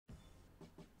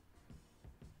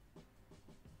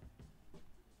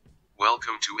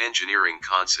Welcome to Engineering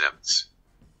Concepts.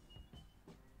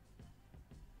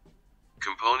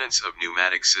 Components of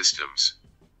pneumatic systems.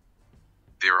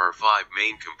 There are 5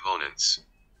 main components.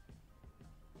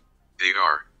 They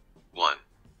are 1.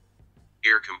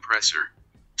 Air compressor,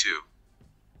 2.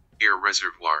 Air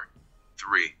reservoir,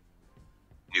 3.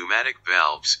 Pneumatic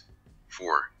valves,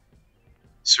 4.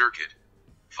 Circuit,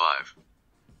 5.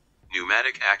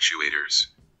 Pneumatic actuators.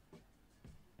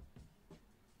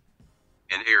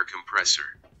 An air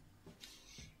compressor.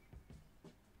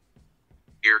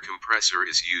 Air compressor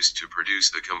is used to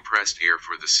produce the compressed air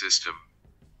for the system.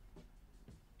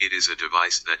 It is a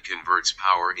device that converts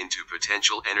power into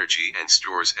potential energy and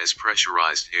stores as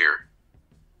pressurized air.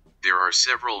 There are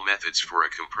several methods for a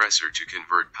compressor to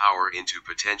convert power into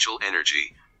potential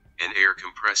energy. An air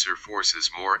compressor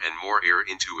forces more and more air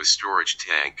into a storage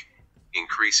tank,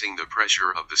 increasing the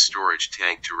pressure of the storage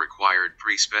tank to required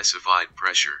pre-specified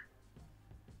pressure.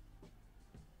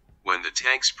 When the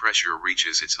tank's pressure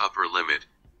reaches its upper limit,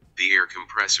 the air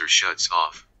compressor shuts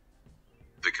off.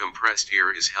 The compressed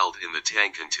air is held in the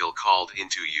tank until called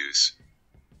into use.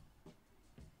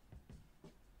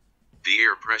 The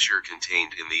air pressure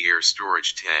contained in the air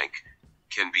storage tank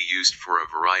can be used for a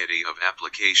variety of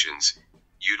applications,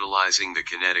 utilizing the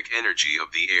kinetic energy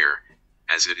of the air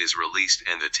as it is released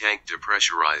and the tank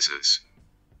depressurizes.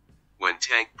 When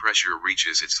tank pressure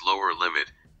reaches its lower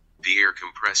limit, the air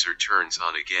compressor turns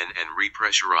on again and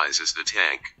repressurizes the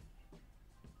tank.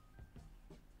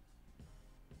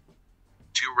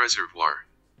 2. Reservoir.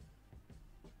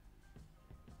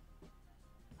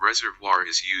 Reservoir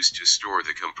is used to store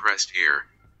the compressed air.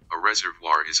 A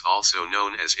reservoir is also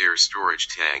known as air storage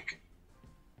tank.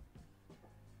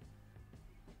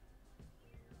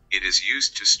 It is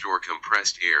used to store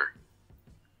compressed air.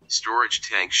 Storage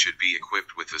tank should be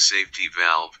equipped with a safety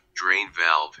valve, drain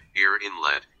valve, air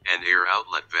inlet, and air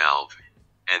outlet valve,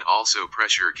 and also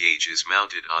pressure gauge is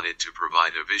mounted on it to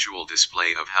provide a visual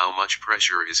display of how much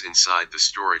pressure is inside the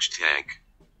storage tank.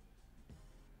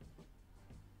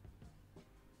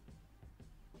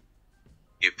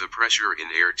 If the pressure in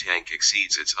air tank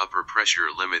exceeds its upper pressure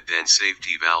limit, then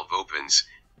safety valve opens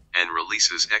and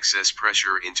releases excess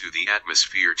pressure into the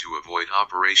atmosphere to avoid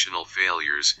operational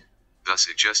failures, thus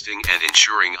adjusting and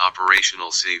ensuring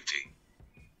operational safety.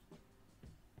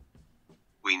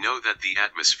 We know that the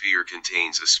atmosphere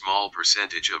contains a small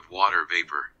percentage of water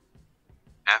vapor.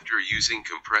 After using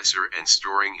compressor and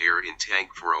storing air in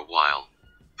tank for a while,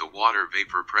 the water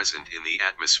vapor present in the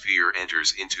atmosphere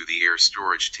enters into the air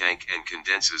storage tank and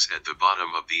condenses at the bottom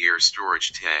of the air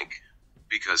storage tank,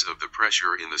 because of the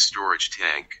pressure in the storage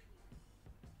tank.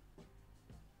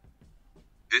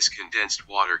 This condensed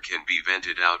water can be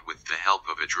vented out with the help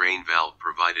of a drain valve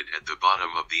provided at the bottom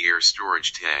of the air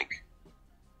storage tank.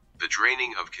 The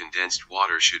draining of condensed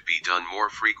water should be done more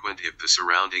frequent if the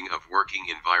surrounding of working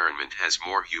environment has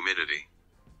more humidity.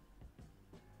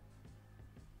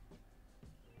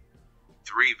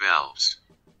 3. Valves.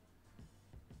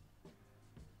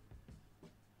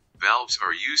 Valves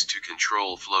are used to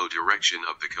control flow direction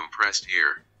of the compressed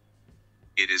air.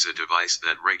 It is a device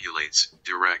that regulates,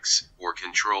 directs, or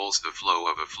controls the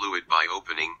flow of a fluid by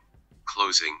opening,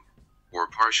 closing, or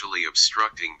partially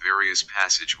obstructing various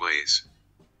passageways.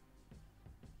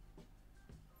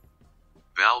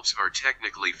 Valves are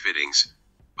technically fittings,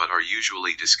 but are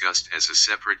usually discussed as a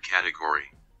separate category.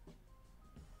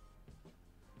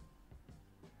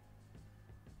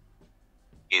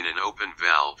 In an open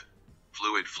valve,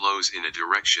 fluid flows in a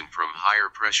direction from higher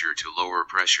pressure to lower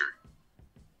pressure.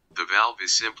 The valve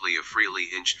is simply a freely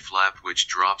hinged flap which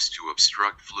drops to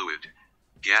obstruct fluid,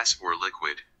 gas or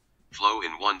liquid, flow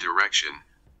in one direction,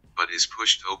 but is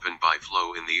pushed open by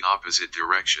flow in the opposite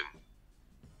direction.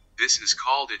 This is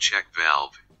called a check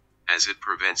valve, as it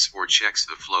prevents or checks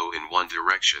the flow in one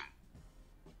direction.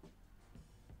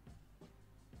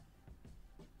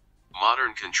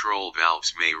 Modern control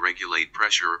valves may regulate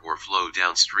pressure or flow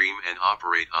downstream and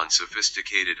operate on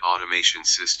sophisticated automation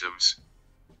systems.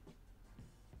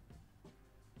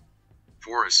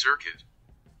 4. A circuit.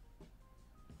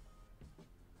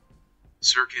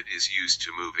 Circuit is used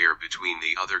to move air between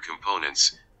the other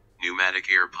components. Pneumatic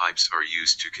air pipes are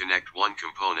used to connect one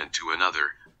component to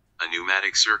another. A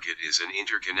pneumatic circuit is an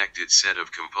interconnected set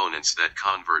of components that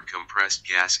convert compressed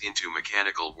gas into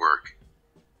mechanical work.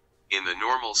 In the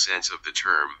normal sense of the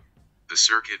term, the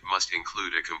circuit must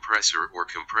include a compressor or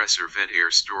compressor-fed air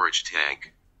storage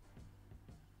tank.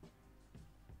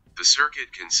 The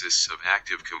circuit consists of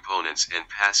active components and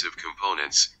passive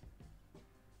components.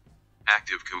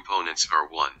 Active components are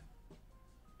 1.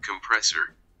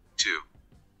 Compressor, 2.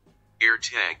 Air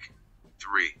tank,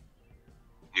 3.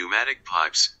 Pneumatic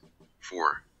pipes,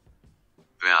 4.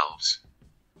 Valves.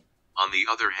 On the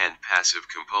other hand, passive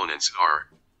components are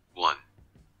 1.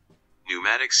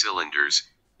 Pneumatic cylinders,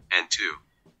 and 2.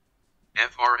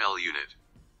 FRL unit.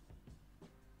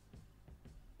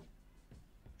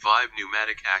 5.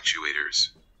 Pneumatic actuators.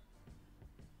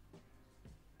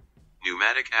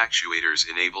 Pneumatic actuators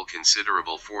enable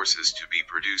considerable forces to be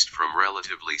produced from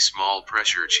relatively small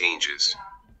pressure changes.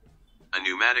 A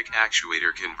pneumatic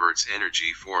actuator converts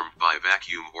energy formed by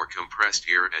vacuum or compressed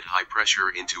air at high pressure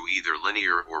into either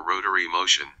linear or rotary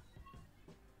motion.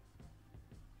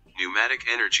 Pneumatic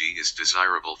energy is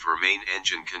desirable for main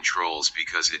engine controls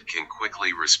because it can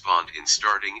quickly respond in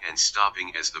starting and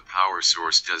stopping, as the power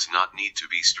source does not need to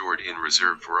be stored in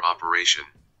reserve for operation.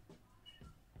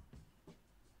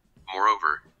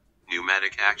 Moreover,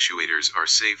 pneumatic actuators are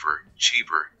safer,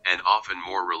 cheaper, and often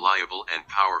more reliable and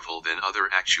powerful than other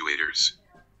actuators.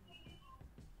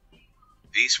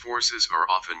 These forces are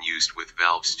often used with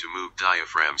valves to move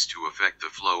diaphragms to affect the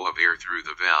flow of air through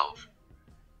the valve.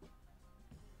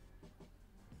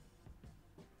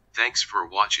 Thanks for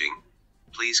watching.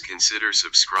 Please consider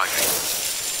subscribing.